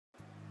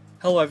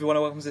Hello everyone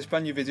and welcome to this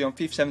brand new video on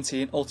FIFA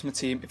 17 Ultimate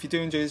Team. If you do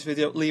enjoy this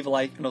video, leave a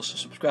like and also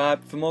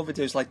subscribe. For more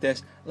videos like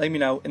this, let me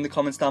know in the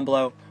comments down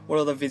below what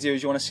other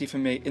videos you want to see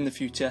from me in the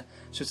future.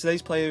 So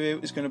today's player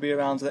review is going to be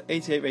around the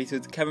 88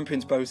 rated Kevin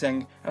Prince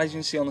Boateng, and as you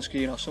can see on the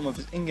screen are some of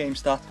his in-game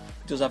stats.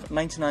 He does have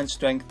 99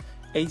 strength,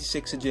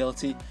 86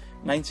 agility,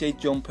 98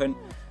 jumping,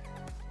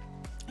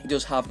 he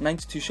does have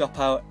 92 shot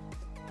power,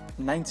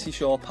 90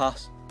 short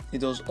pass, he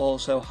does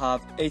also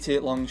have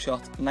 88 long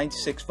shot,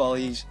 96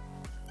 volleys,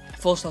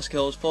 4-star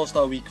skills,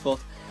 4-star weak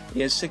foot.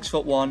 He is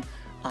 6'1",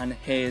 and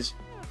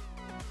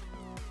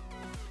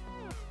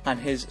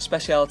his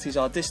specialities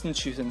are distance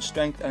shooting,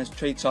 strength, and his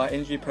traits are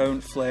injury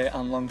prone, flair,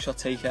 and long shot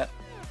taker.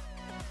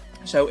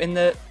 So in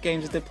the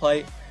games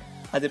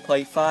I did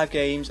play 5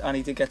 games, and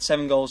he did get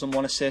 7 goals and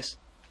 1 assist.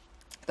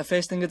 The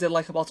first thing I did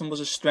like about him was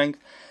his strength.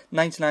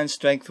 99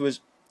 strength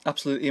was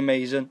absolutely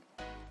amazing.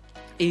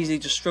 Easy,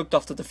 just shrugged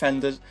off the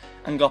defenders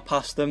and got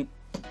past them.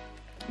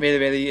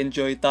 Really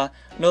enjoyed that.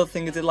 Another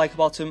thing I did like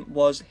about him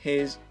was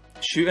his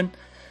shooting.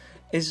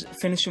 His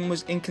finishing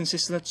was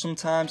inconsistent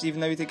sometimes, even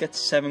though he did get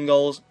 7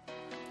 goals.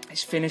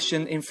 His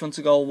finishing in front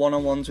of goal,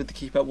 one-on-ones with the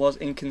keeper, was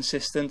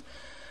inconsistent.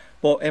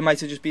 But it might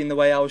have just been the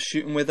way I was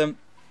shooting with him.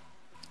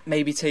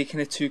 Maybe taking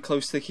it too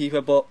close to the keeper,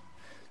 but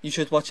you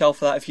should watch out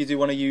for that if you do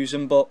want to use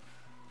him. But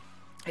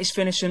his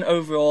finishing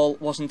overall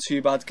wasn't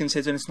too bad,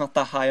 considering it's not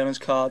that high on his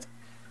card.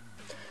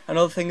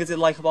 Another thing I did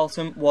like about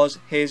him was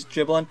his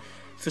dribbling.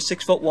 For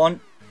 6'1",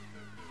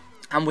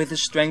 and with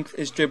his strength,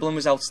 his dribbling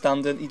was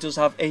outstanding. He does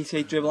have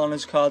 88 dribble on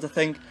his card, I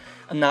think,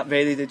 and that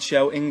really did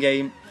show in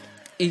game.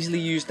 Easily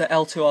used the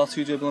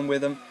L2R2 dribbling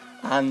with him,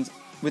 and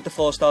with the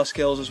 4-star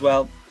skills as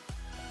well.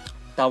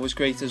 That was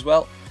great as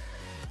well.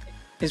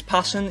 His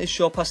passing, his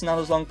short passing and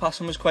his long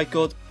passing was quite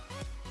good.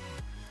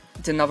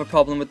 Didn't have a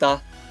problem with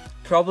that.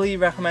 Probably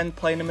recommend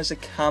playing him as a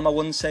cam. I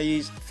wouldn't say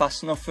he's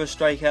fast enough for a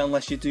striker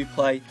unless you do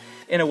play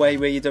in a way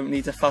where you don't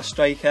need a fast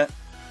striker.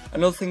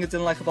 Another thing I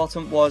didn't like about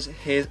him was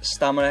his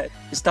stamina.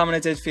 His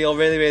stamina did feel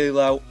really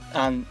low,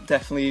 and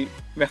definitely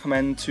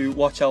recommend to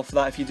watch out for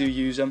that if you do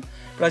use him.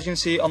 But as you can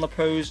see on the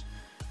pros,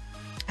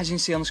 as you can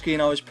see on the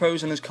screen are his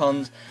pros and his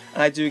cons,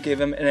 and I do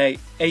give him an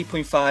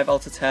 8.5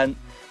 out of 10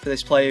 for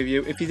this player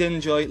review. If you did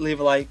enjoy,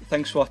 leave a like.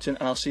 Thanks for watching,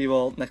 and I'll see you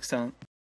all next time.